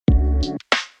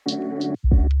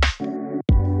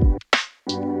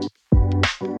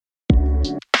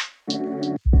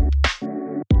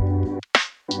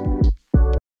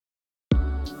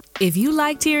If you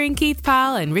liked hearing Keith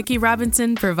Powell and Ricky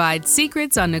Robinson provide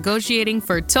secrets on negotiating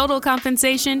for total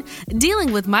compensation,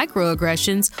 dealing with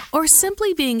microaggressions, or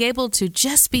simply being able to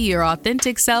just be your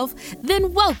authentic self,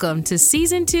 then welcome to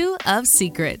Season 2 of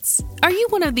Secrets. Are you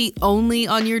one of the only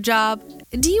on your job?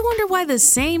 Do you wonder why the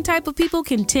same type of people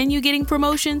continue getting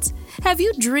promotions? Have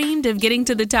you dreamed of getting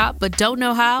to the top but don't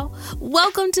know how?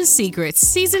 Welcome to Secrets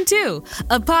Season 2,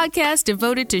 a podcast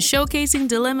devoted to showcasing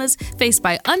dilemmas faced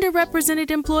by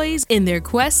underrepresented employees in their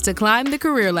quest to climb the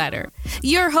career ladder.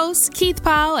 Your hosts, Keith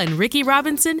Powell and Ricky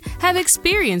Robinson, have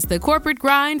experienced the corporate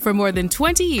grind for more than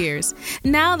 20 years.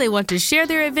 Now they want to share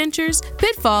their adventures,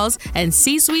 pitfalls, and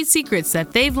C-suite secrets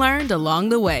that they've learned along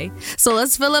the way. So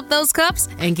let's fill up those cups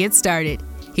and get started.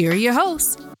 Here are your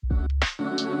hosts.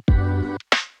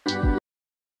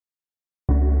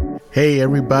 Hey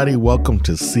everybody, welcome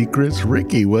to Secrets.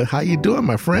 Ricky, how you doing,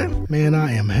 my friend? Man,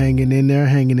 I am hanging in there.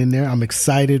 I'm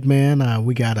excited, man.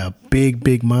 We got a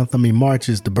big month. I mean, March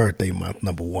is the birthday month,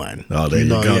 number one. Oh, there you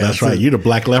go. Yeah, that's right. You're the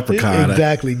black leprechaun.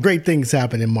 Exactly. Great things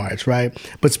happen in March, right?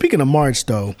 But speaking of March,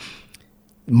 though,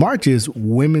 March is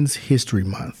Women's History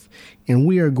Month. And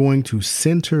we are going to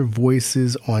center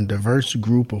voices on diverse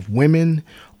group of women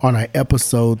on our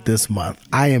episode this month.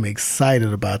 I am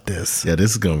excited about this. Yeah,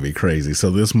 this is going to be crazy. So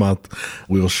this month,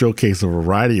 we'll showcase a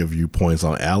variety of viewpoints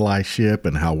on allyship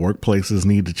and how workplaces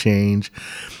need to change.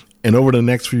 And over the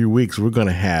next few weeks, we're going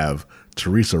to have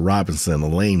Teresa Robinson,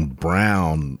 Elaine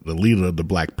Brown, the leader of the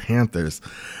Black Panthers,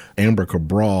 Amber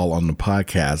Cabral on the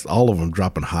podcast, all of them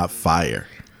dropping hot fire.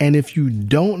 And if you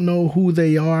don't know who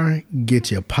they are,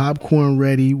 get your popcorn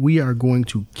ready. We are going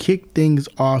to kick things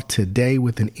off today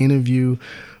with an interview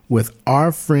with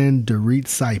our friend Dorit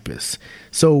Sipos.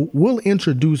 So we'll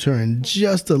introduce her in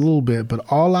just a little bit, but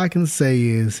all I can say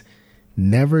is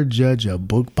never judge a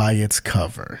book by its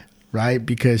cover, right?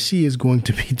 Because she is going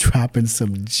to be dropping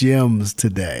some gems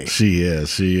today. She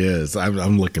is.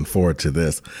 I'm looking forward to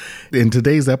this. In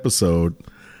today's episode,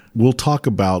 we'll talk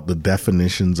about the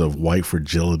definitions of white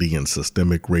fragility and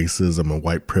systemic racism and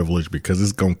white privilege because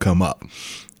it's going to come up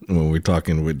when we're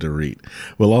talking with Dorit.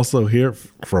 We'll also hear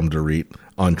from Dorit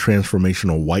on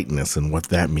transformational whiteness and what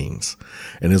that means.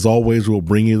 And as always, we'll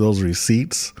bring you those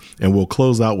receipts and we'll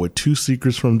close out with 2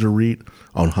 secrets from Dorit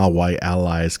on how white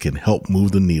allies can help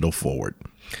move the needle forward.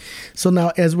 So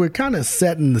now, as we're kind of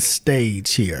setting the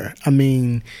stage here, I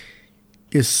mean,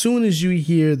 as soon as you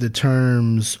hear the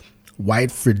terms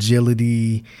white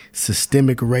fragility,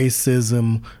 systemic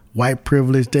racism, white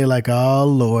privilege, they're like, oh,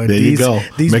 Lord. There you go.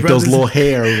 Make those little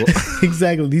hair.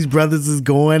 Exactly. These brothers is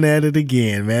going at it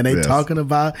again, man. They talking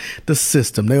about the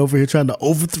system. They over here trying to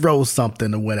overthrow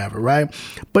something or whatever, right?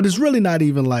 But it's really not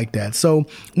even like that. So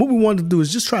what we wanted to do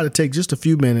is just try to take just a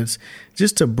few minutes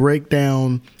just to break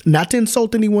down, not to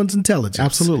insult anyone's intelligence.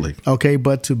 Absolutely. Okay,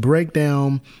 but to break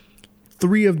down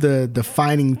 3 of the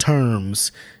defining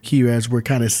terms here as we're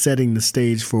kind of setting the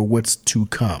stage for what's to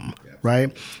come,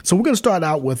 right? So we're going to start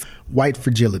out with white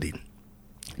fragility.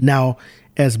 Now,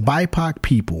 as BIPOC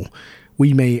people,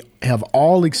 we may have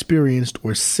all experienced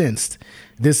or sensed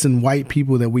this in white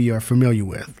people that we are familiar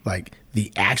with. Like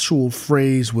the actual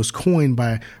phrase was coined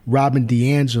by Robin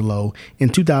DiAngelo in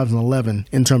 2011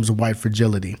 in terms of white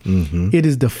fragility. Mm-hmm. It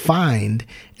is defined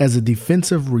as a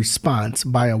defensive response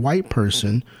by a white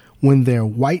person when their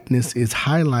whiteness is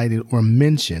highlighted or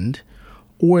mentioned,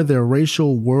 or their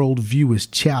racial worldview is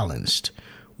challenged,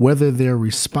 whether their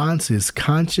response is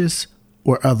conscious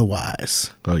or otherwise.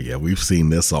 Oh, yeah, we've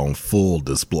seen this on full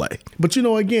display. But,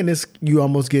 again, you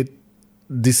almost get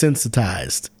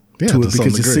desensitized to it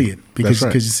because you see it, because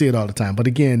you see it all the time. But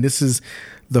again, this is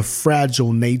the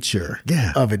fragile nature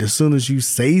of it. As soon as you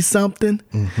say something,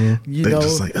 they're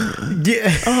just like,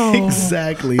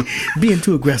 exactly. Being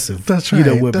too aggressive. That's right.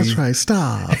 That's right.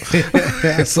 Stop.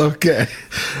 That's okay.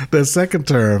 The second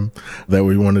term that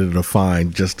we wanted to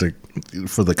define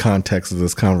for the context of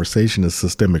this conversation is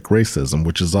systemic racism,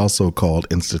 which is also called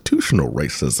institutional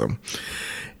racism,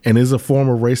 and is a form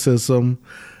of racism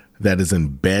that is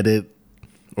embedded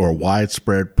or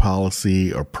widespread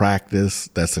policy or practice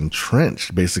that's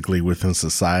entrenched basically within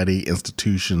society,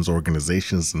 institutions,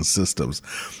 organizations, and systems.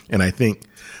 And I think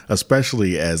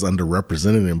especially as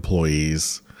underrepresented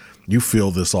employees, you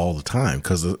feel this all the time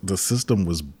because the system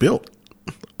was built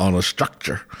on a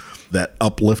structure that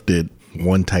uplifted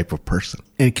one type of person.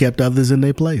 And kept others in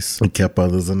their place.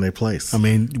 I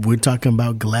mean, we're talking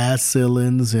about glass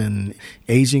ceilings and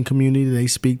Asian community. They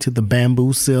speak to the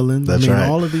bamboo ceiling. That's right.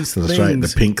 All of these things. That's right.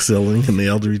 The pink ceiling in the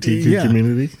LGBTQ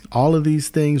community. All of these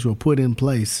things were put in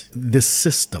place. This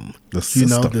system. The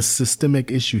systemic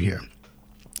issue here.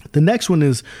 The next one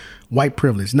is white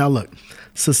privilege. Now, look,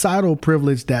 societal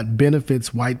privilege that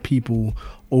benefits white people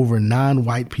over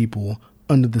non-white people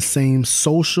under the same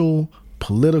social,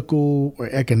 political, or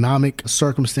economic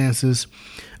circumstances.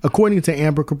 According to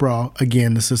Amber Cabral,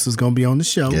 again, the sister's going to be on the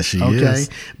show. Yes, she is.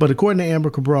 But according to Amber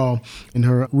Cabral in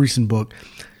her recent book,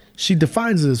 she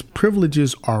defines it as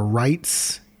privileges are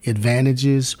rights,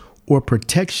 advantages, or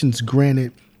protections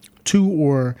granted to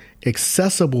or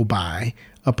accessible by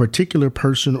a particular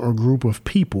person or group of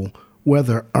people,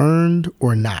 whether earned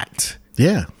or not.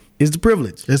 Yeah. It's the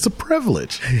privilege. It's a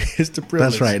privilege. It's the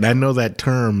privilege. That's right. And I know that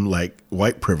term, like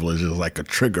white privilege, is like a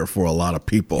trigger for a lot of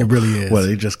people. It really is. Where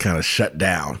they just kind of shut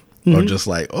down. Or just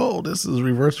like, oh, this is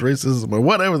reverse racism, or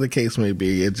whatever the case may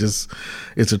be. It's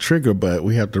a trigger, but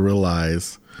we have to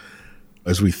realize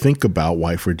as we think about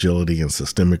white fragility and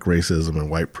systemic racism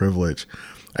and white privilege,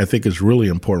 I think it's really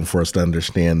important for us to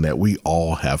understand that we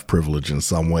all have privilege in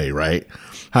some way, right?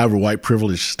 However, white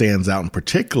privilege stands out in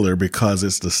particular because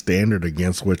it's the standard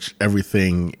against which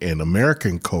everything in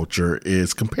American culture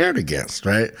is compared against,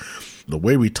 right? The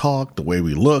way we talk, the way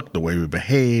we look, the way we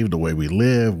behave, the way we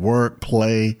live, work,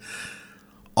 play,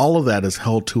 all of that is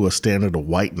held to a standard of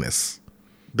whiteness.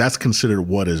 That's considered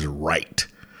what is right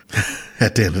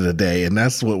at the end of the day. And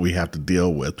that's what we have to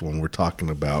deal with when we're talking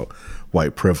about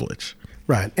white privilege.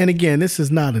 Right. And again, this is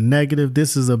not a negative.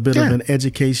 This is a bit of an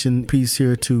education piece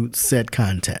here to set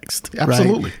context.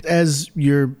 Absolutely. Right? As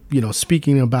you're,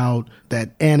 speaking about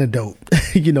that antidote,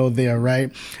 there,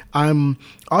 right? I'm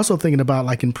also thinking about,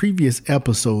 like, in previous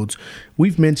episodes,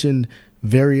 we've mentioned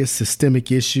various systemic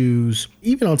issues,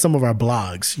 even on some of our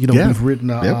blogs, we've written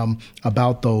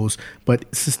about those,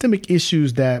 but systemic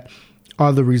issues that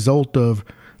are the result of,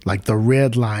 like, the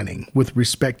redlining with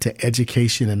respect to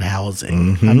education and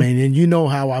housing. I mean, and you know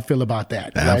how I feel about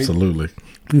that. Right? Absolutely.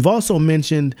 We've also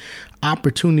mentioned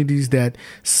opportunities that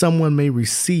someone may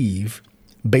receive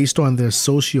based on their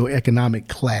socioeconomic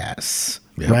class.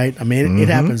 Right? I mean, it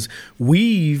happens.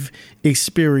 We've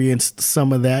experienced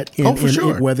some of that for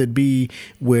sure. Whether it be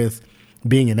with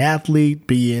being an athlete,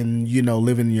 being,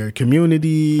 living in your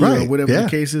community, or whatever the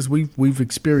case is, we've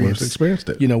experienced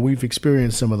it. We've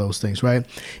experienced some of those things, right?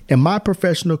 In my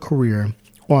professional career,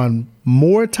 on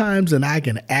more times than I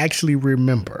can actually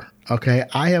remember, okay,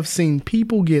 I have seen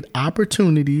people get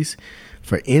opportunities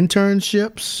for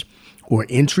internships or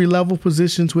entry-level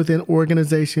positions within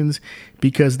organizations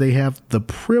because they have the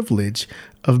privilege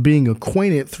of being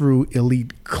acquainted through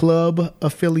elite club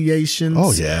affiliations.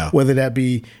 Oh, yeah. Whether that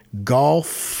be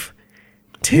golf,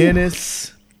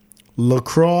 tennis,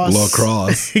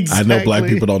 lacrosse. Exactly. I know black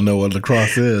people don't know what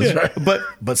lacrosse is. Right?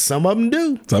 But some of them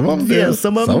do. Some of them do. Yeah,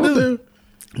 some of them do.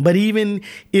 But even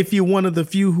if you're one of the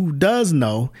few who does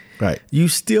know, right, you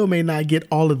still may not get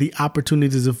all of the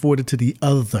opportunities afforded to the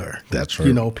other. That's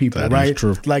true. People, that right? Is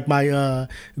true. Like my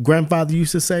grandfather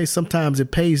used to say, sometimes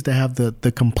it pays to have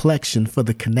the complexion for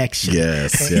the connection.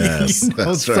 Yes.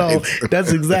 That's right. So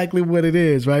that's exactly what it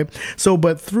is, right? So,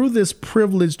 but through this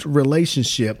privileged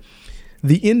relationship,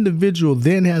 the individual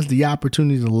then has the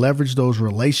opportunity to leverage those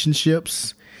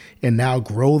relationships and now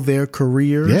grow their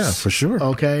careers. Yeah, for sure.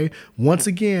 Okay. Once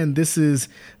again, this is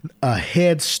a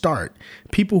head start.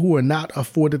 People who are not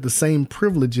afforded the same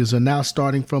privileges are now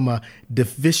starting from a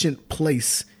deficient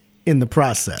place in the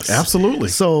process. Absolutely.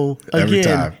 So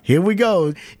again, here we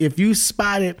go. If you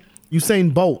spotted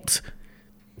Usain Bolt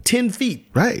 10 feet,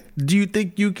 right, do you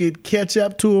think you could catch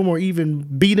up to him or even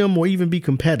beat him or even be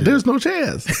competitive? There's no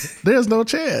chance. There's no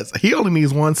chance. He only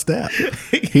needs one step.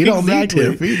 He don't need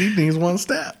 10 feet. He needs one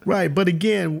step. Right. But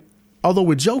again, although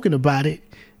we're joking about it,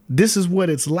 this is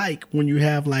what it's like when you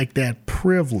have like that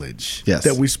privilege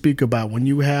that we speak about, when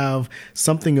you have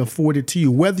something afforded to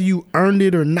you, whether you earned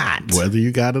it or not. Whether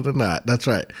you got it or not. That's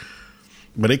right.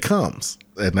 But it comes.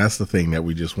 And that's the thing that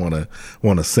we just want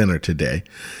to center today.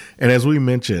 And as we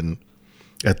mentioned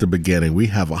at the beginning, we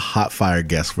have a hot fire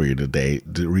guest for you today,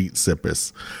 Dorit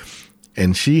Sippes.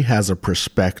 And she has a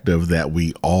perspective that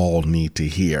we all need to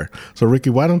hear. So, Ricky,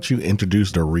 why don't you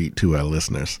introduce Dorit to our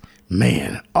listeners?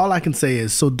 Man, all I can say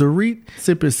is, so Dorit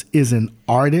Sippes is an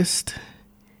artist,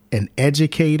 an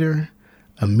educator,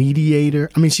 a mediator.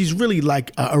 I mean, she's really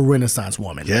like a Renaissance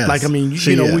woman. Yes, like, I mean,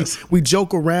 we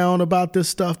joke around about this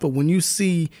stuff, but when you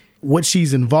see what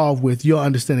she's involved with, you'll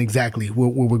understand exactly where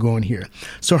we're going here.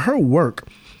 So her work,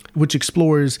 which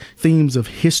explores themes of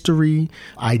history,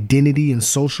 identity, and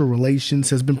social relations,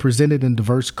 has been presented in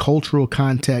diverse cultural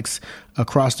contexts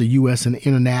across the U.S. and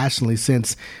internationally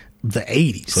since the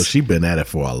 80s. So she's been at it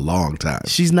for a long time.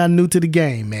 She's not new to the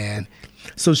game, man.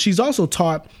 So she's also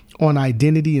taught on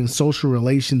identity and social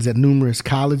relations at numerous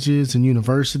colleges and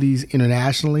universities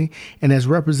internationally, and has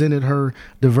represented her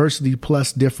diversity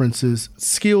plus differences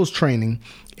skills training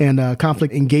and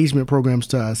conflict engagement programs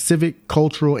to civic,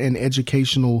 cultural, and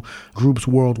educational groups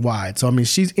worldwide. So, I mean,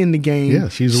 she's in the game. Yeah,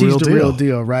 she's the real real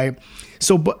deal, right?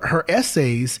 So, but her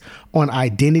essays on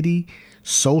identity,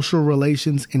 social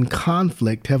relations, and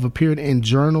conflict have appeared in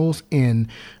journals and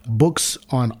books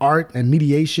on art and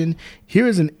mediation. Here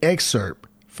is an excerpt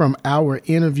from our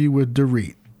interview with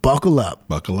Dorit. Buckle up.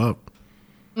 Buckle up.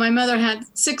 My mother had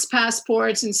 6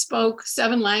 passports and spoke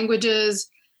 7 languages.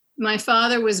 My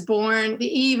father was born the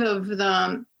eve of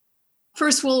the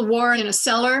First World War in a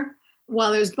cellar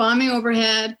while there was bombing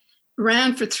overhead,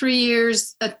 ran for 3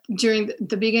 years during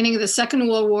the beginning of the Second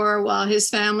World War while his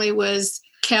family was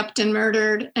kept and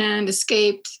murdered and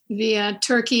escaped via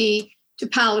Turkey to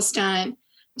Palestine.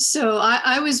 So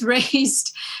I was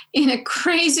raised in a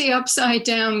crazy upside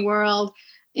down world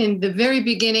in the very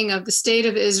beginning of the state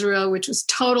of Israel, which was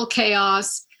total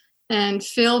chaos and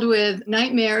filled with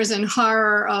nightmares and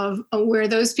horror of where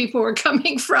those people were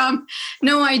coming from.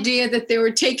 No idea that they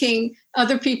were taking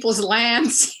other people's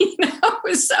lands.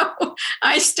 So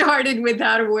I started with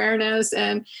that awareness,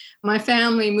 and my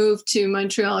family moved to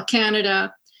Montreal,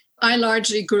 Canada. I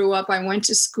largely grew up, I went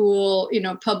to school,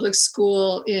 public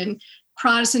school in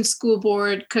Protestant school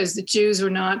board because the Jews were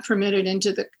not permitted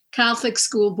into the Catholic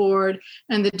school board,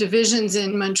 and the divisions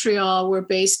in Montreal were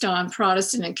based on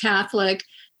Protestant and Catholic,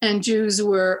 and Jews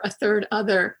were a third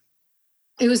other.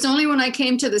 It was only when I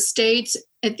came to the States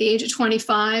at the age of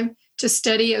 25 to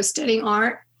study, I was studying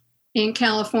art in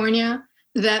California,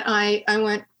 that I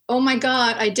went, oh my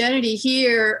God, identity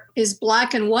here is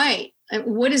black and white. And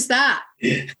what is that?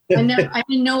 And I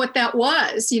didn't know what that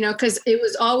was, because it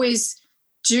was always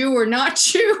Jew or not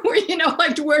Jew, or,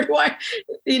 like where do I,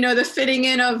 the fitting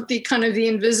in of the kind of the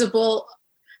invisible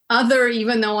other,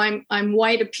 even though I'm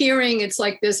white appearing, it's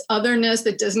like this otherness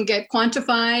that doesn't get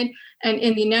quantified. And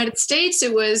in the United States,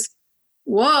 it was,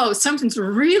 whoa, something's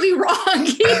really wrong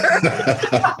here.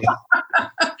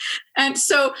 And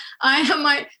so I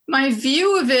have my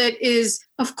view of it is,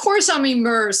 of course, I'm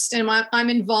immersed and I'm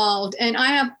involved, and I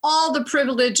have all the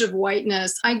privilege of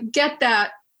whiteness. I get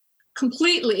that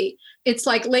completely. It's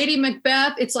like Lady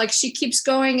Macbeth. It's like she keeps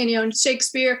going, and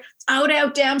Shakespeare,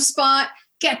 out, damn spot,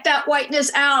 get that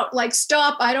whiteness out. Like,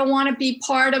 stop. I don't want to be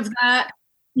part of that,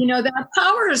 that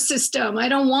power system. I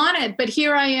don't want it. But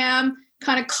here I am,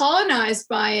 kind of colonized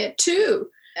by it too.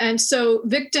 And so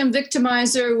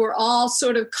victimizer, we're all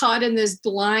sort of caught in this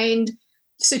blind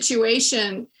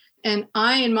situation. And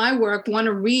I, in my work, want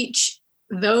to reach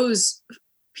those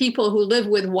people who live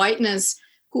with whiteness,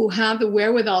 who have the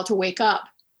wherewithal to wake up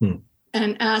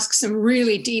and ask some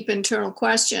really deep internal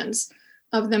questions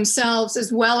of themselves,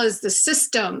 as well as the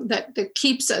system that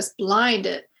keeps us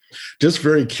blinded. Just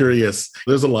very curious.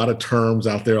 There's a lot of terms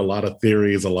out there, a lot of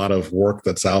theories, a lot of work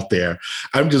that's out there.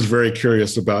 I'm just very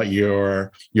curious about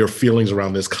your feelings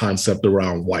around this concept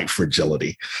around white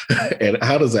fragility. And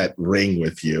how does that ring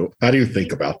with you? How do you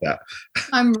think about that?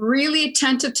 I'm really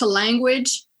attentive to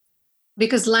language,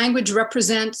 because language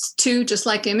represents too, just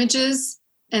like images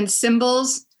and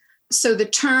symbols. So the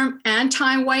term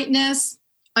anti-whiteness,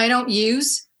 I don't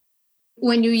use.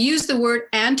 When you use the word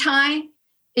anti,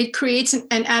 it creates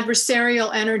an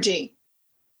adversarial energy,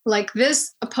 like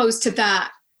this opposed to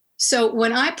that. So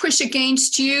when I push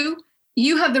against you,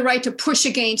 you have the right to push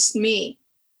against me.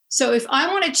 So if I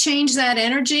want to change that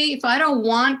energy, if I don't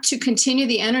want to continue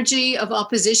the energy of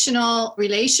oppositional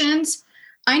relations,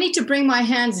 I need to bring my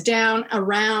hands down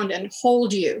around and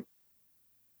hold you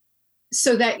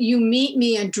so that you meet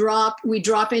me and we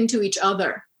drop into each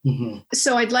other. Mm-hmm.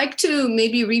 So I'd like to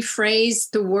maybe rephrase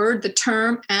the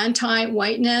term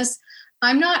anti-whiteness.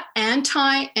 I'm not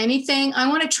anti anything. I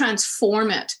want to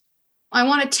transform it. I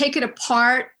want to take it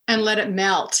apart and let it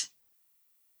melt.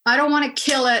 I don't want to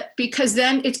kill it, because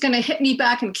then it's going to hit me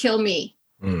back and kill me.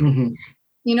 Mm-hmm.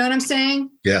 You know what I'm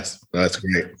saying? Yes, that's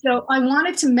great. So I want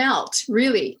it to melt,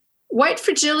 really. White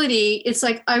fragility, it's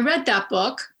like, I read that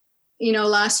book.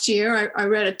 Last year, I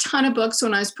read a ton of books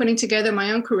when I was putting together my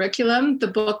own curriculum, the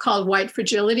book called White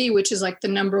Fragility, which is like the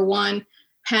 #1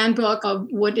 handbook of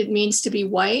what it means to be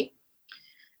white.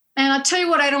 And I'll tell you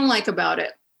what I don't like about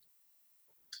it.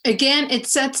 Again, it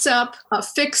sets up a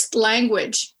fixed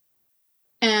language,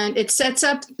 and it sets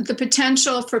up the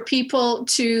potential for people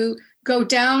to go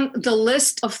down the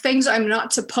list of things I'm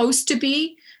not supposed to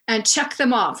be and check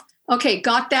them off. Okay,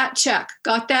 got that check,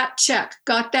 got that check,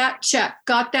 got that check,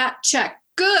 got that check.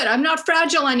 Good, I'm not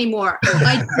fragile anymore. You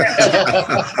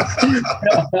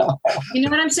know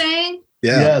what I'm saying?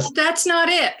 Yeah. Yes. That's not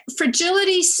it.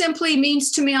 Fragility simply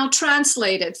means to me, I'll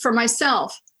translate it for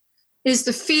myself, is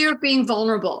the fear of being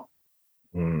vulnerable,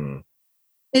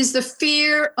 is the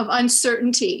fear of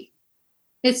uncertainty.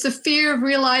 It's the fear of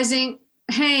realizing,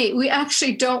 hey, we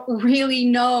actually don't really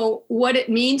know what it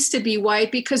means to be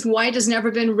white because white has never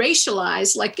been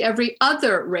racialized like every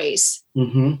other race.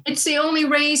 It's the only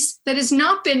race that has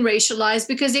not been racialized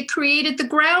because it created the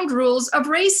ground rules of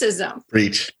racism.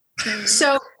 Preach.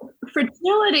 So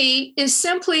fragility is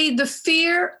simply the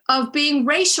fear of being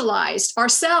racialized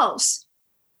ourselves.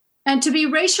 And to be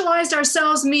racialized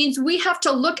ourselves means we have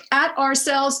to look at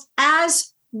ourselves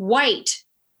as white.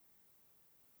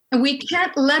 And we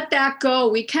can't let that go.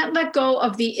 We can't let go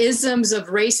of the isms of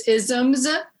race-isms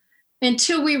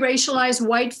until we racialize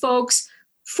white folks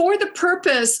for the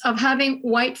purpose of having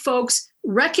white folks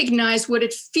recognize what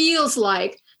it feels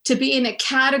like to be in a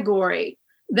category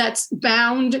that's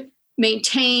bound,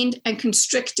 maintained, and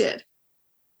constricted.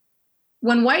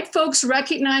 When white folks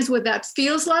recognize what that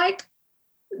feels like,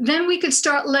 then we could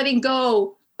start letting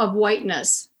go of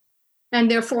whiteness and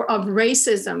therefore of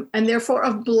racism and therefore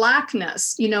of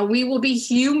blackness. You know, we will be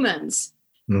humans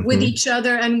with each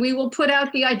other and we will put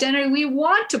out the identity we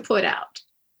want to put out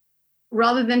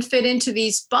rather than fit into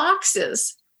these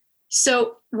boxes.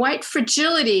 So white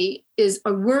fragility is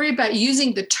a worry about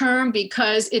using the term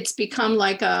because it's become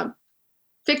like a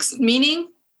fixed meaning.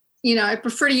 You know, I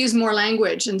prefer to use more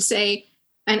language and say,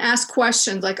 and ask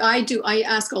questions like I do. I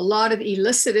ask a lot of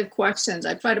elicitive questions.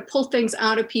 I try to pull things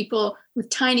out of people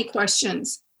with tiny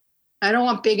questions. I don't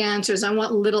want big answers. I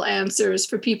want little answers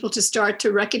for people to start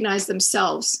to recognize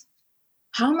themselves.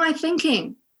 How am I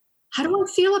thinking? How do I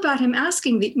feel about him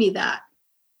asking me that?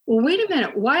 Well, wait a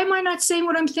minute. Why am I not saying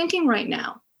what I'm thinking right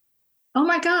now? Oh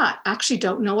my God, I actually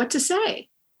don't know what to say.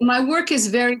 My work is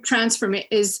very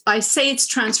I say it's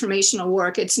transformational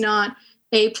work. It's not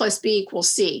A plus B equals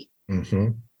C.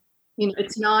 You know,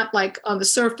 it's not like on the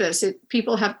surface.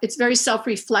 It's very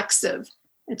self-reflexive.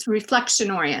 It's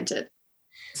reflection oriented.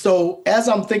 So as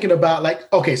I'm thinking about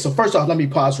so first off, let me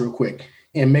pause real quick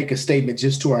and make a statement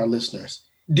just to our listeners.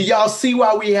 Do y'all see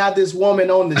why we have this woman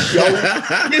on the show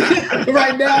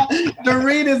right now?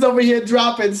 Doreen is over here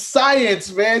dropping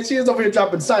science, man. She is over here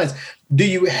dropping science. Do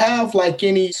you have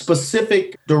any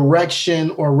specific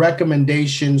direction or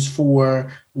recommendations for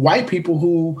white people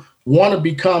who want to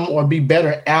become or be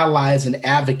better allies and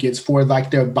advocates for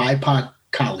their BIPOC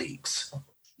colleagues?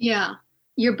 Yeah.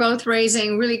 You're both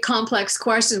raising really complex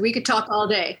questions. We could talk all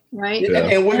day, right? Yeah.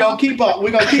 And we're going to keep up.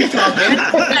 We're going to keep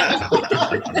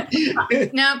talking.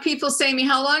 Now people say to me,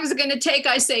 how long is it going to take?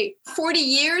 I say 40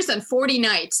 years and 40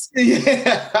 nights.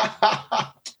 Yeah.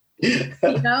 You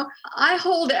know, I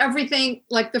hold everything,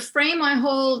 the frame I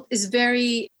hold is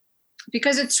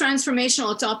because it's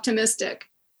transformational, it's optimistic,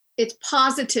 it's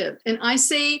positive. And I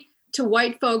say to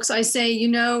white folks,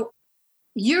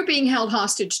 you're being held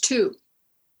hostage too.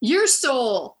 Your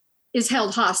soul is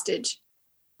held hostage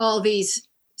all these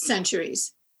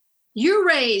centuries. We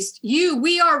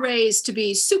are raised to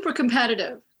be super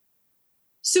competitive,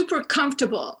 super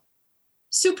comfortable,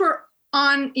 super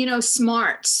on,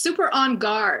 smart, super on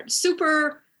guard,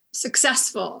 super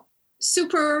successful,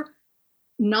 super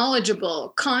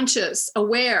knowledgeable, conscious,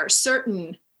 aware,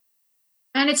 certain.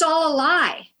 And it's all a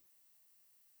lie.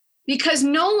 Because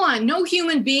no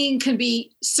human being can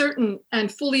be certain and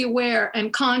fully aware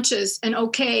and conscious and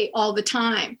okay all the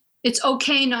time. It's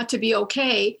okay not to be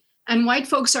okay. And white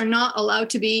folks are not allowed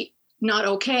to be not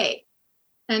okay.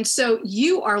 And so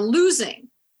you are losing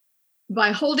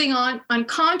by holding on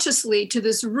unconsciously to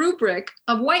this rubric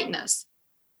of whiteness.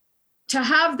 To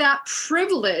have that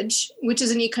privilege, which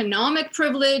is an economic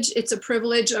privilege, it's a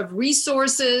privilege of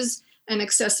resources and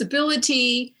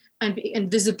accessibility and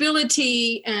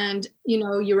visibility, and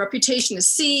your reputation is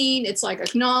seen, it's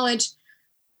acknowledged.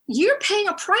 You're paying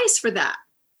a price for that.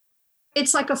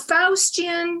 It's like a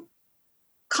Faustian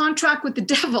contract with the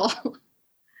devil.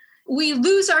 We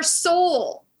lose our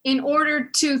soul in order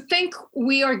to think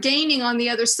we are gaining on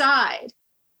the other side.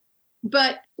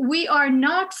 But we are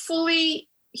not fully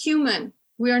human.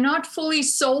 We are not fully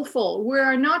soulful. We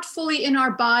are not fully in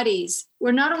our bodies.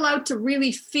 We're not allowed to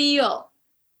really feel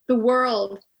the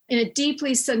world in a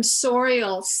deeply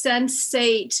sensorial,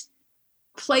 sensate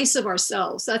place of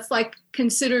ourselves. That's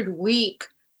considered weak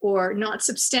or not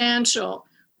substantial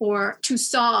or too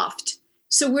soft.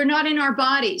 So we're not in our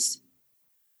bodies.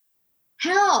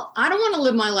 Hell, I don't want to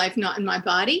live my life not in my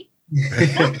body.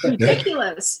 That's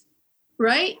ridiculous,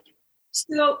 right?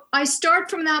 So I start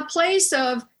from that place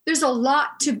of there's a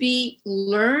lot to be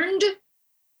learned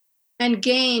and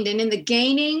gained. And in the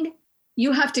gaining,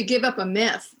 you have to give up a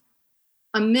myth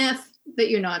that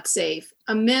you're not safe,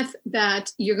 a myth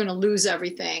that you're going to lose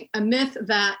everything, a myth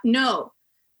that no,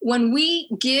 when we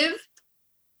give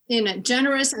in a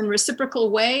generous and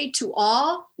reciprocal way to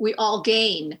all, we all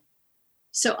gain.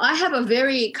 So I have a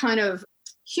very kind of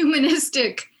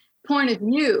humanistic point of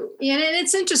view. And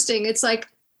it's interesting. It's like,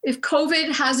 if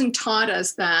COVID hasn't taught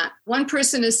us that one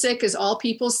person is sick, is all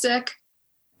people sick,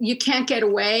 you can't get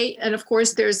away. And of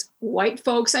course, there's white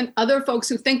folks and other folks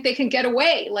who think they can get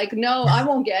away. Like, no, I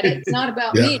won't get it. It's not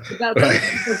about me. It's about those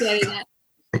people getting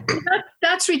it.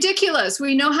 That's ridiculous.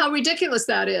 We know how ridiculous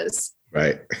that is.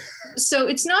 Right. So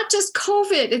it's not just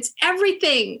COVID. It's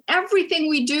everything. Everything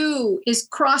we do is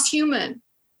cross-human,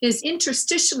 is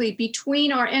interstitially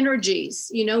between our energies.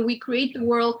 You know, we create the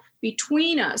world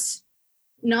between us,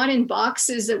 not in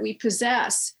boxes that we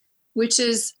possess, which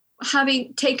is,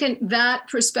 having taken that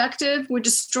perspective, we're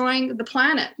destroying the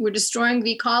planet. We're destroying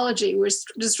the ecology. We're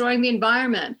destroying the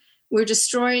environment. We're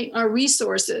destroying our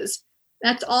resources.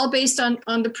 That's all based on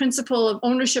the principle of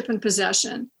ownership and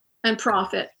possession and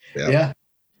profit. Yeah.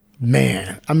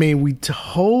 Man, I mean, we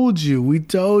told you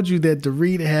that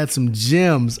Dorit had some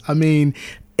gems. I mean,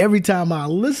 every time I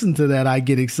listen to that, I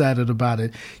get excited about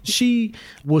it. She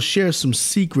will share some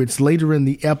secrets later in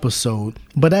the episode.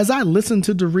 But as I listened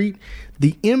to Dorit,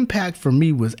 the impact for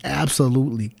me was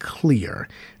absolutely clear.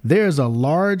 There's a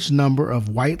large number of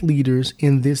white leaders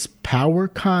in this power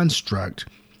construct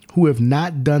who have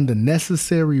not done the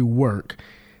necessary work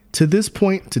to this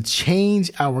point to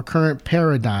change our current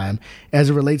paradigm as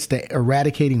it relates to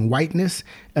eradicating whiteness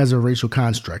as a racial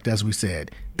construct. As we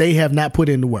said, they have not put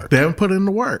in the work. They haven't put in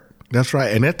the work. That's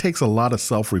right. And that takes a lot of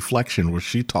self-reflection, which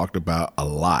she talked about a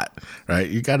lot, right?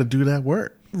 You got to do that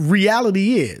work.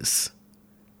 Reality is,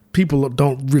 people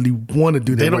don't really want to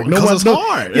do that work. It's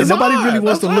hard. Nobody really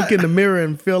wants to look in the mirror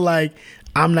and feel like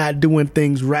I'm not doing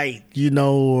things right, you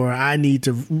know, or I need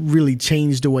to really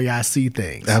change the way I see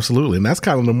things. Absolutely. And that's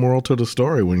kind of the moral to the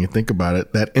story when you think about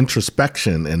it. That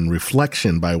introspection and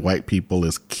reflection by white people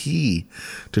is key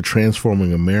to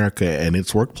transforming America and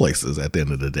its workplaces at the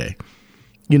end of the day.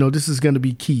 You know, this is going to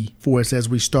be key for us as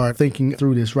we start thinking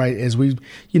through this, right? As we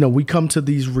come to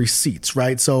these receipts,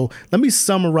 right? So let me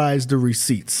summarize the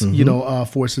receipts,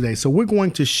 for us today. So we're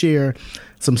going to share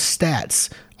some stats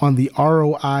on the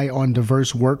ROI on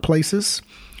diverse workplaces.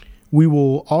 We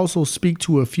will also speak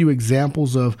to a few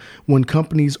examples of when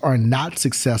companies are not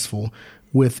successful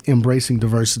with embracing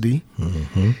diversity.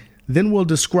 Mm-hmm. Then we'll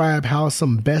describe how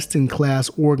some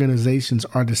best-in-class organizations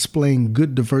are displaying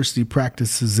good diversity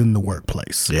practices in the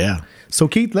workplace. Yeah. So,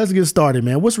 Keith, let's get started,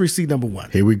 man. What's receipt number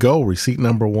one? Here we go. Receipt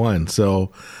number one.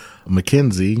 So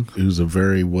McKinsey, who's a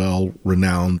very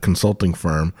well-renowned consulting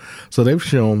firm, so they've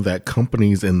shown that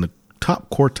companies in the top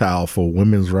quartile for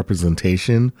women's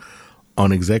representation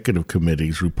on executive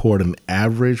committees report an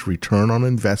average return on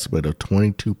investment of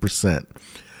 22%.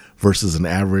 Versus an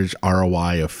average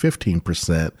ROI of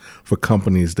 15% for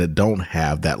companies that don't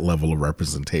have that level of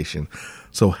representation.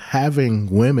 So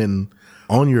having women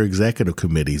on your executive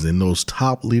committees in those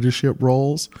top leadership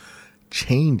roles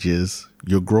changes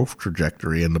your growth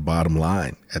trajectory and the bottom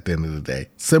line at the end of the day.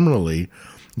 Similarly,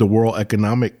 the World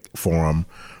Economic Forum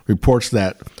reports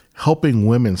that helping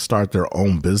women start their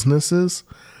own businesses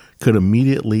could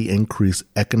immediately increase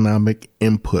economic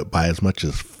input by as much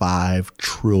as $5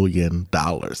 trillion.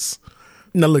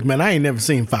 Now, look, man, I ain't never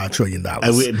seen $5 trillion.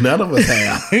 None of us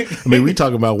have. I mean, we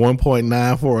talking about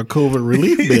 1.9 for a COVID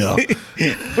relief bill.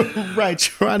 Right,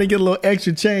 trying to get a little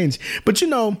extra change. But,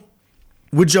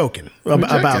 we're joking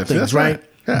about things, right?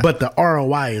 Yeah. But the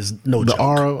ROI is no joke. The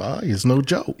ROI is no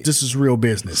joke. This is real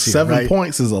business here, 7 right?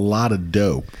 points is a lot of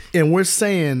dough. And we're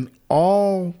saying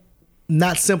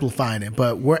not simplifying it,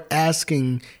 but we're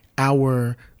asking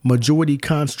our majority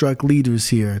construct leaders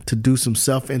here to do some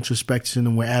self-introspection,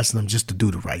 and we're asking them just to do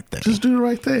the right thing. Just do the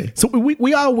right thing. So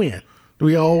we all win.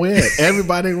 We all win.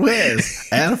 Everybody wins.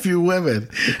 Add a few women.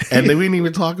 And then we didn't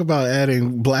even talk about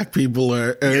adding black people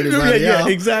or anybody else. Yeah,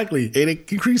 exactly. And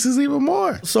it increases even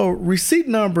more. So receipt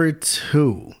number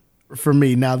 2 for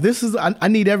me. Now, this is, I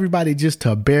need everybody just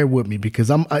to bear with me because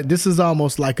this is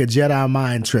almost like a Jedi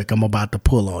mind trick I'm about to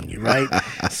pull on you, right?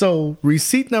 So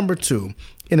receipt number 2,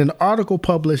 in an article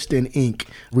published in Inc.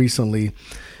 recently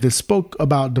that spoke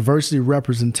about diversity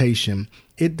representation,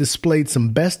 it displayed some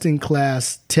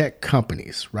best-in-class tech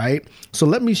companies, right? So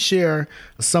let me share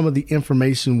some of the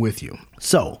information with you.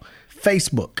 So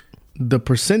Facebook, the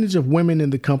percentage of women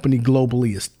in the company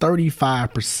globally is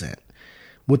 35%,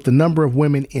 with the number of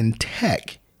women in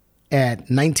tech at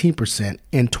 19%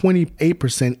 and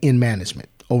 28% in management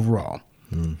overall.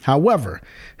 However,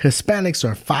 Hispanics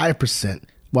are 5%,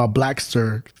 while blacks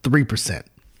are 3%.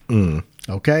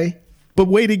 Okay? But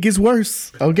wait, it gets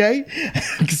worse, okay?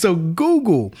 So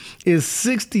Google is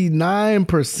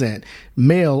 69%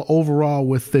 male overall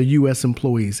with the U.S.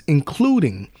 employees,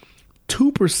 including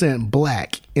 2%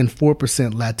 Black and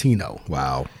 4% Latino.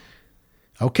 Wow.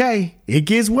 Okay, it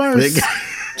gets worse.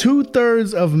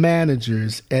 2/3 of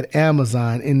managers at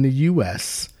Amazon in the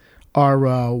U.S.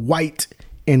 are white,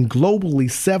 and globally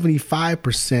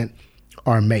 75%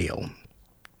 are male.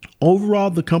 Overall,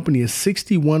 the company is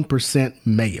 61%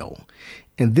 male.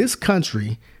 In this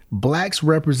country, blacks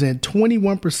represent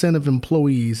 21% of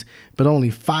employees, but only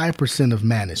 5% of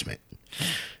management.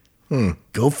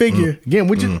 Go figure.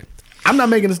 Again, I'm not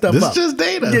making this stuff This up. is just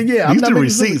data. Yeah. These I'm not the making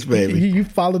receipts, baby. You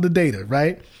follow the data,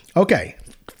 right? Okay.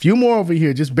 A few more over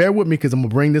here. Just bear with me because I'm going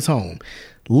to bring this home.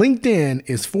 LinkedIn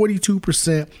is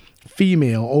 42%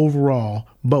 female overall,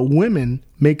 but women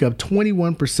make up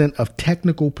 21% of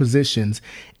technical positions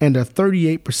and are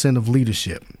 38% of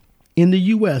leadership. In the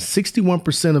U.S.,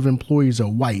 61% of employees are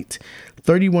white,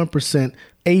 31%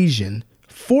 Asian,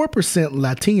 4%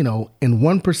 Latino, and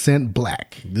 1%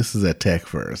 Black. This is at Tech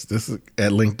First. This is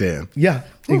at LinkedIn. Yeah,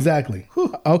 exactly.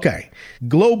 Okay.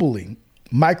 Globally,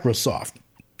 Microsoft.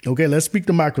 Okay, let's speak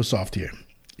to Microsoft here.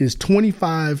 Is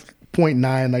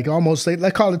 25.9, like almost say,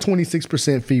 let's call it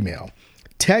 26% female.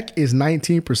 Tech is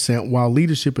 19%, while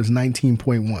leadership is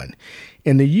 19.1.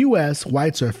 In the U.S.,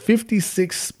 whites are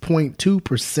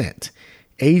 56.2%,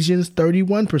 Asians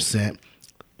 31%,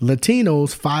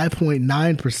 Latinos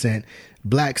 5.9%,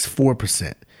 blacks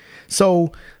 4%.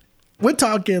 So we're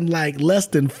talking like less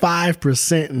than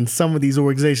 5% in some of these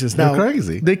organizations. Now, They're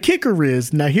crazy. The kicker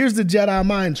is, now here's the Jedi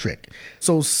mind trick.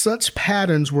 So such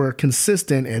patterns were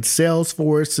consistent at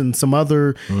Salesforce and some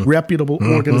other reputable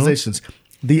organizations.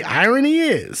 The irony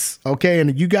is, okay,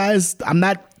 and you guys, I'm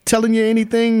not telling you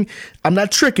anything, I'm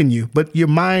not tricking you, but your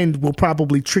mind will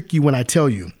probably trick you when I tell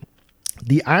you.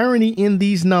 The irony in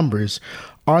these numbers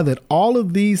are that all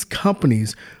of these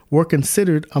companies were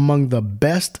considered among the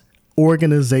best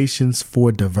organizations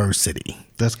for diversity.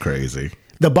 That's crazy.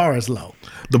 The bar is low.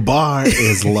 The bar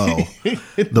is low.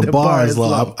 The bar is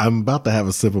low. I'm about to have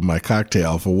a sip of my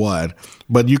cocktail for one,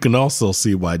 but you can also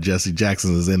see why Jesse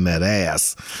Jackson is in that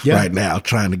ass right now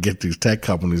trying to get these tech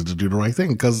companies to do the right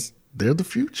thing because they're the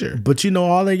future. But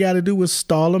all they got to do is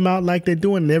stall him out like they're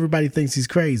doing, and everybody thinks he's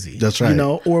crazy. That's right.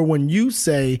 Or when you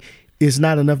say it's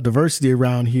not enough diversity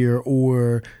around here,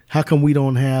 or how come we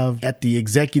don't have at the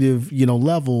executive,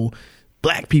 level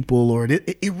black people, or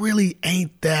it really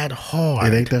ain't that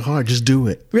hard. It ain't that hard. Just do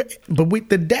it. But with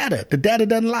the data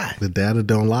doesn't lie. The data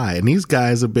don't lie. And these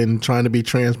guys have been trying to be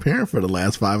transparent for the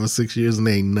last 5 or 6 years and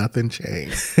ain't nothing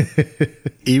changed.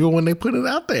 Even when they put it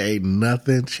out there, ain't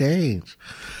nothing changed.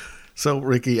 So,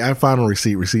 Ricky, I found a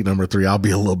receipt number 3. I'll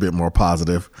be a little bit more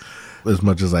positive as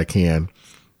much as I can.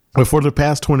 But for the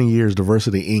past 20 years,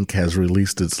 Diversity Inc. has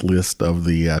released its list of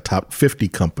the top 50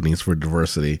 companies for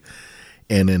diversity.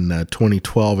 And in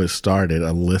 2012, it started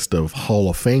a list of Hall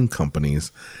of Fame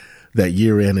companies that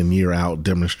year in and year out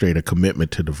demonstrate a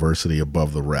commitment to diversity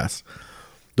above the rest.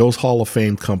 Those Hall of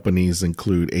Fame companies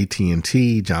include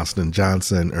AT&T, Johnson &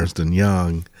 Johnson, Ernst &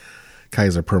 Young,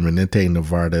 Kaiser Permanente,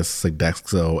 Novartis,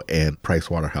 Sodexo, and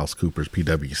PricewaterhouseCoopers,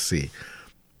 PwC.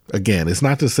 Again, it's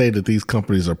not to say that these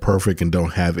companies are perfect and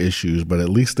don't have issues, but at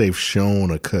least they've shown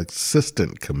a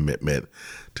consistent commitment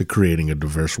to creating a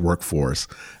diverse workforce.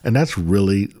 And that's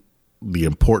really the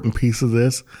important piece of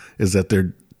this, is that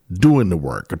they're doing the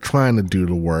work or trying to do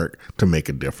the work to make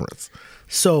a difference.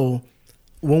 So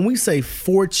when we say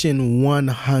Fortune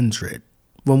 100,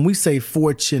 when we say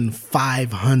Fortune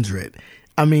 500,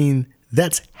 I mean,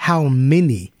 that's how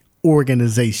many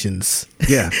organizations.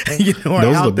 Yeah.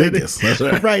 Those are the biggest. That's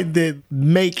right. Right. That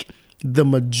make the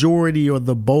majority or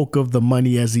the bulk of the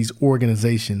money as these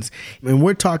organizations. And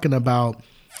we're talking about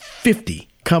 50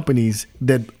 companies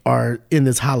that are in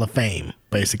this Hall of Fame,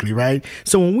 basically, right?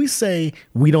 So when we say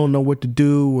we don't know what to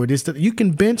do or this, you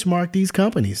can benchmark these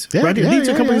companies, right? These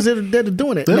are companies that are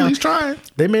doing it. They're at least trying.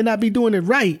 They may not be doing it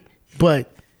right,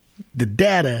 but the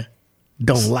data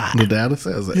don't lie. The data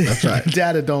says it. That's right.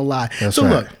 Data don't lie. That's so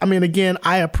right. Look, I mean, again,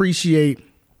 I appreciate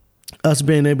us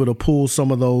being able to pull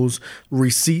some of those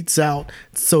receipts out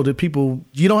so that people,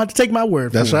 you don't have to take my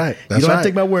word for it. That's right. You don't have to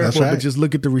take my word for it, right. but just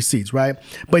look at the receipts, right?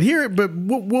 But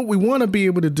what we want to be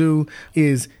able to do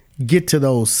is get to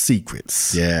those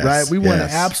secrets. Yes, right? We want to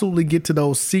yes. absolutely get to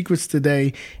those secrets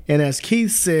today. And as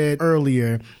Keith said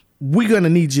earlier, we're going to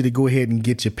need you to go ahead and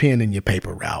get your pen and your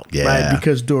paper out, right?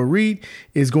 Because Dorit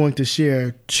is going to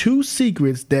share 2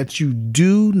 secrets that you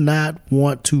do not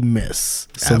want to miss.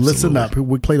 So Listen up.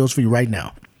 We'll play those for you right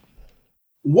now.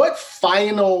 What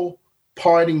final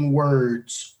parting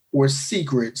words or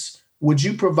secrets would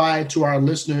you provide to our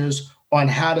listeners on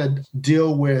how to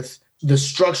deal with the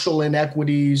structural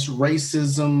inequities,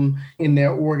 racism in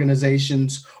their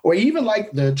organizations, or even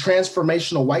like the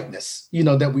transformational whiteness,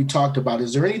 that we talked about?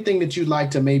 Is there anything that you'd like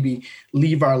to maybe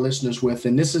leave our listeners with?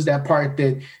 And this is that part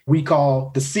that we call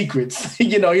the secrets,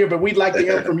 here, but we'd like to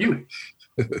hear from you.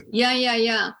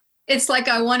 Yeah. It's like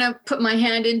I want to put my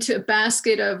hand into a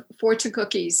basket of fortune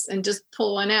cookies and just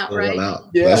pull one out, right?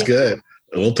 Yeah. That's good.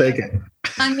 We'll take it.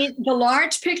 I mean, the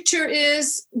large picture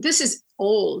is, this is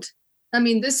old. I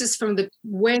mean, this is from the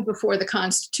way before the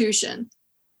Constitution.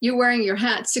 You're wearing your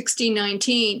hat,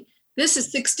 1619. This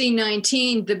is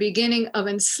 1619, the beginning of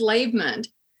enslavement.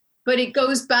 But it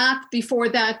goes back before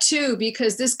that too,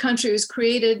 because this country was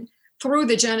created through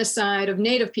the genocide of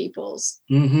Native peoples.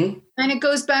 Mm-hmm. And it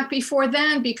goes back before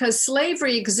then because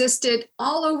slavery existed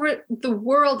all over the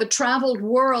world, the traveled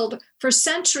world, for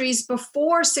centuries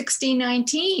before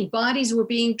 1619. Bodies were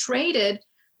being traded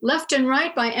left and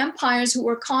right by empires who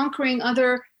were conquering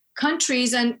other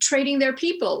countries and trading their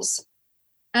peoples.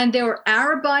 And there were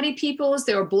Arab-bodied peoples,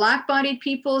 there were Black-bodied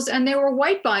peoples, and there were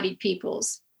white-bodied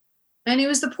peoples. And it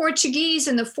was the Portuguese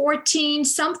in the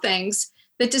 14-somethings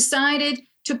that decided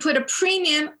to put a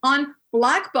premium on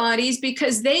Black bodies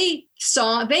because they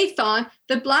thought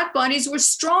that Black bodies were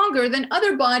stronger than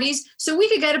other bodies, so we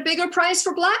could get a bigger price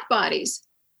for Black bodies.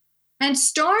 And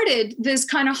started this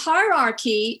kind of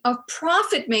hierarchy of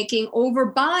profit making over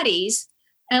bodies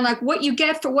and like what you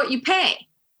get for what you pay.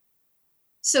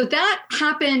 So that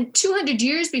happened 200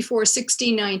 years before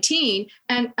 1619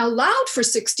 and allowed for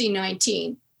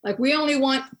 1619. Like, we only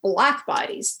want Black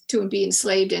bodies to be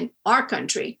enslaved in our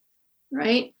country,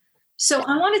 right? So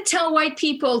I want to tell white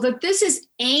people that this is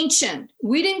ancient.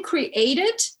 We didn't create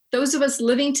it, those of us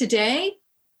living today.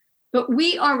 But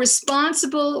we are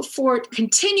responsible for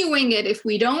continuing it if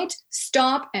we don't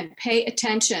stop and pay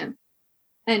attention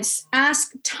and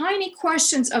ask tiny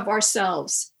questions of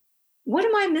ourselves. What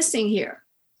am I missing here?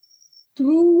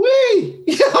 Ooh-wee.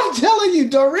 I'm telling you,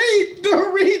 Dorit,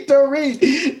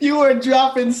 you are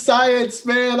dropping science,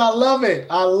 man. I love it.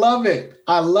 Yeah,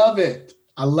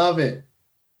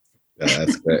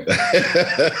 that's great.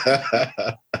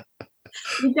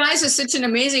 You guys are such an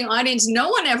amazing audience. No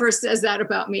one ever says that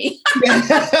about me. You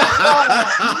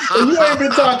ain't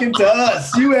been talking to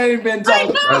us.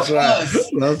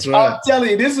 That's right. I'm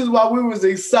telling you, this is why we was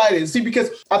excited. See, because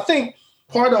I think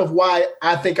part of why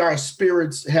I think our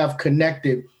spirits have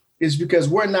connected is because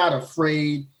we're not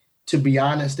afraid to be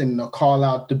honest and to call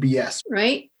out the BS.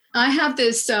 Right. I have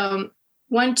this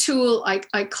one tool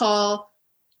I call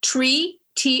TREE,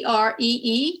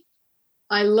 TREE.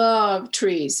 I love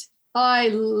trees.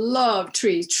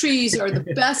 Trees are the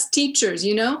best teachers,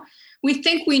 We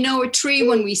think we know a tree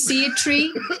when we see a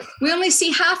tree. We only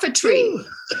see half a tree.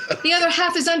 The other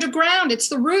half is underground. It's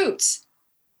the roots.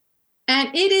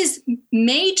 And it is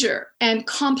major and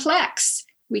complex.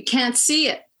 We can't see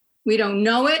it. We don't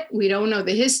know it. We don't know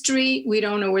the history. We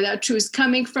don't know where that tree is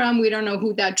coming from. We don't know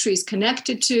who that tree is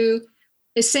connected to.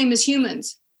 It's the same as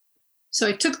humans. So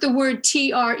I took the word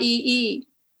TREE.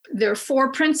 There are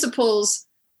 4 principles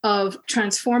of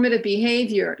transformative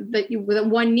behavior that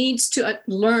one needs to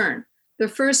learn. The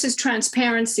first is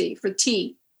transparency, for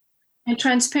T. And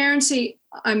transparency,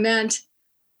 I meant,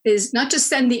 is not just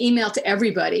send the email to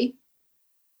everybody,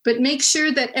 but make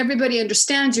sure that everybody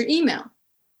understands your email.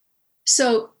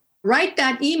 So write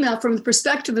that email from the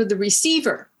perspective of the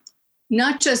receiver,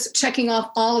 not just checking off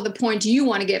all of the points you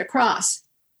want to get across.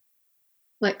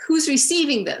 Like, who's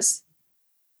receiving this?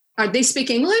 Are they speak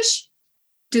English?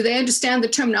 Do they understand the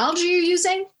terminology you're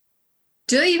using?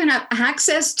 Do they even have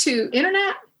access to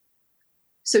internet?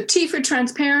 So T for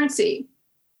transparency,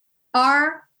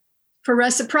 R for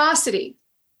reciprocity.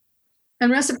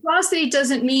 And reciprocity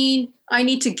doesn't mean I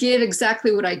need to give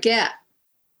exactly what I get.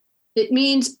 It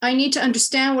means I need to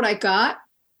understand what I got,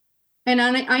 and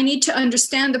I need to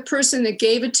understand the person that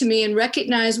gave it to me and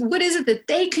recognize what is it that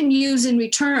they can use in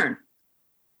return,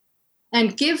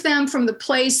 and give them from the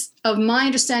place of my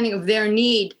understanding of their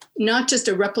need, not just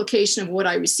a replication of what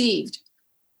I received.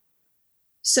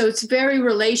 So it's very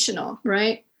relational,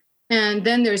 right? And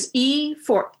then there's E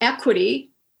for equity.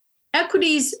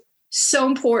 Equity is so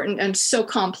important and so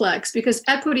complex because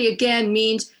equity, again,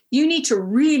 means you need to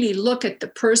really look at the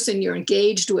person you're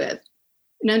engaged with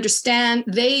and understand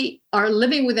they are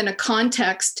living within a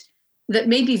context that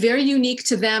may be very unique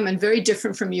to them and very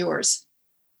different from yours.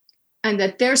 And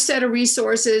that their set of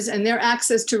resources and their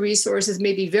access to resources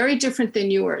may be very different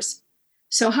than yours.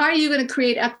 So how are you going to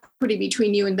create equity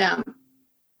between you and them?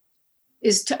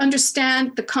 Is to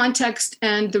understand the context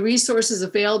and the resources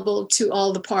available to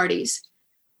all the parties.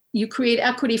 you create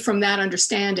equity from that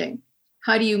understanding.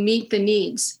 How do you meet the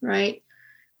needs, right?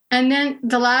 And then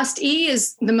the last E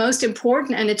is the most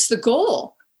important, and it's the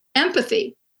goal,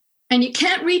 empathy. And you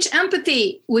can't reach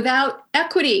empathy without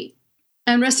equity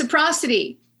and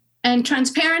reciprocity and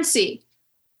transparency.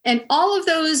 And all of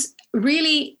those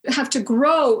really have to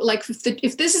grow. Like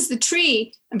if this is the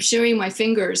tree, I'm showing my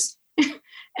fingers,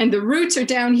 and the roots are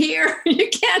down here, you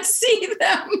can't see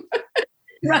them,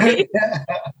 right?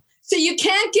 So you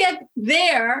can't get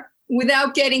there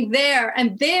without getting there.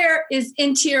 And there is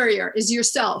interior, is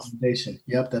yourself. Foundation.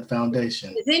 Yep, that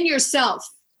foundation. It's in yourself.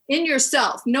 In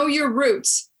yourself. Know your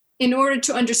roots in order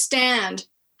to understand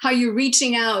how you're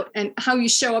reaching out and how you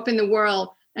show up in the world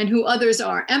and who others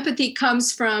are. Empathy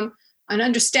comes from an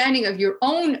understanding of your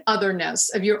own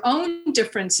otherness, of your own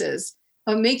differences,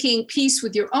 of making peace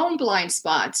with your own blind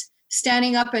spots,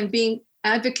 standing up and being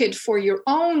advocate for your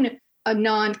own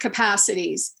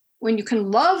non-capacities. When you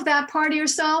can love that part of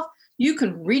yourself, you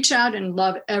can reach out and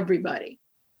love everybody.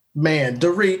 Man,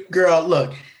 Dorit, girl,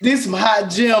 look, these some hot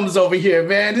gems over here,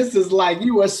 man. This is like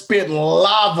you are spitting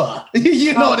lava.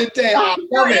 You know what I'm saying? I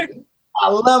love it. I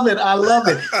love it. I love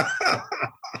it.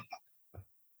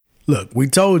 Look, we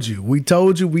told you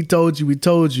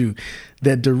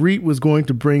that Dorit was going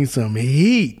to bring some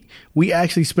heat. We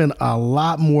actually spent a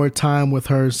lot more time with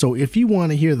her. So if you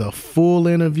want to hear the full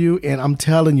interview, and I'm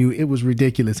telling you, it was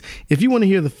ridiculous. If you want to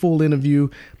hear the full interview,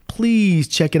 please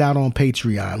check it out on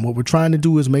Patreon. What we're trying to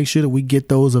do is make sure that we get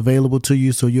those available to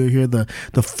you so you'll hear the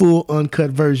full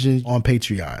uncut version on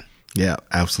Patreon. Yeah,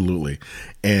 absolutely.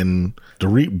 And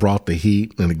Dorit brought the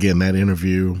heat. And again, that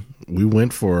interview, we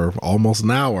went for almost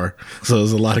an hour. So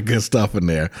there's a lot of good stuff in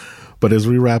there. But as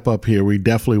we wrap up here, we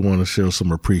definitely want to show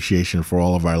some appreciation for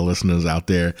all of our listeners out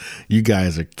there. You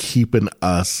guys are keeping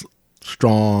us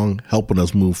strong, helping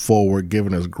us move forward,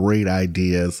 giving us great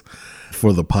ideas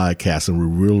for the podcast. And we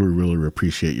really, really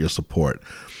appreciate your support.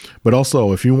 But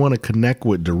also, if you want to connect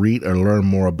with Dorit or learn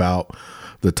more about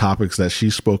the topics that she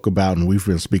spoke about and we've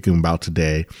been speaking about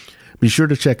today, be sure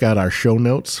to check out our show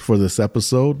notes for this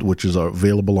episode, which is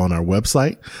available on our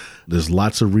website. There's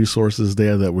lots of resources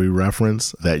there that we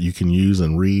reference that you can use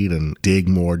and read and dig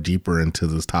more deeper into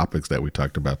these topics that we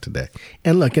talked about today.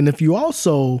 And look, and if you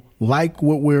also like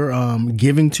what we're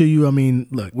giving to you, I mean,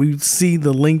 look, we see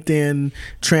the LinkedIn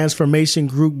transformation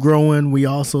group growing. We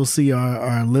also see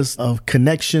our list of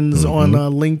connections on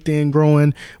LinkedIn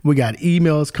growing. We got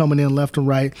emails coming in left and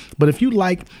right. But if you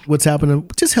like what's happening,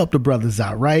 just help the brothers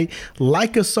out, right?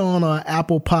 Like us on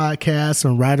Apple Podcasts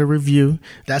and write a review.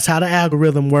 That's how the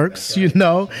algorithm works. You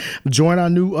know, join our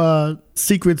new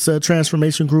Secrets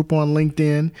Transformation group on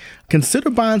LinkedIn.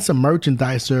 Consider buying some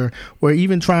merchandise or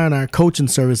even trying our coaching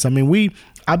service. I mean,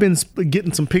 I've been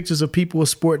getting some pictures of people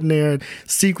sporting their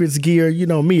Secrets gear. You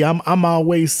know me, I'm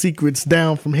always Secrets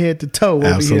down from head to toe over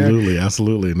Absolutely, here.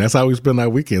 Absolutely. And that's how we spend our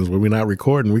weekends. When we're not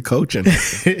recording, we're coaching.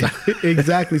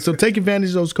 Exactly. So take advantage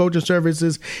of those coaching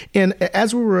services. And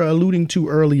as we were alluding to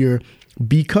earlier,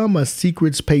 become a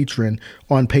Secrets patron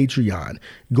on Patreon.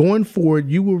 Going forward,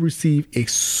 you will receive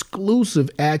exclusive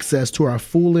access to our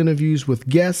full interviews with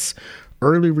guests,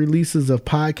 early releases of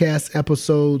podcast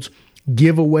episodes,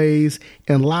 giveaways,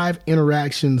 and live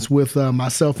interactions with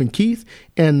myself and Keith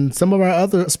and some of our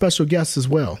other special guests as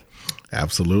well.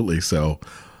 Absolutely. So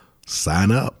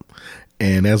sign up.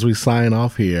 And as we sign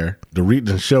off here, Dorit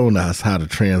has shown us how to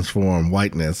transform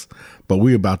whiteness, but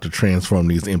we're about to transform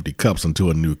these empty cups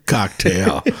into a new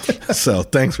cocktail. So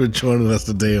thanks for joining us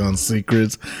today on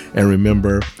Secrets. And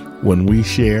remember, when we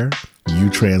share, you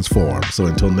transform. So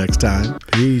until next time,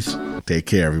 peace. Take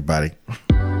care, everybody.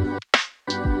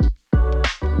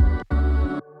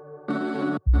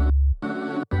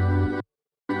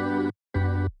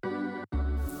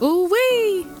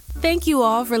 Ooh-wee! Thank you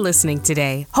all for listening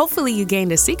today. Hopefully you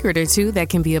gained a secret or two that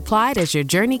can be applied as your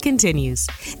journey continues.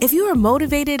 If you are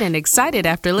motivated and excited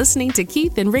after listening to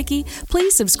Keith and Ricky,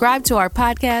 please subscribe to our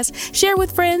podcast, share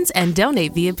with friends, and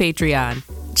donate via Patreon.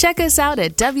 Check us out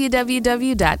at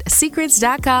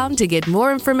www.secrets.com to get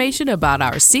more information about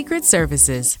our secret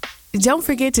services. Don't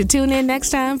forget to tune in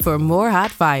next time for more hot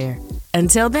fire.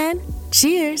 Until then,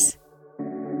 cheers!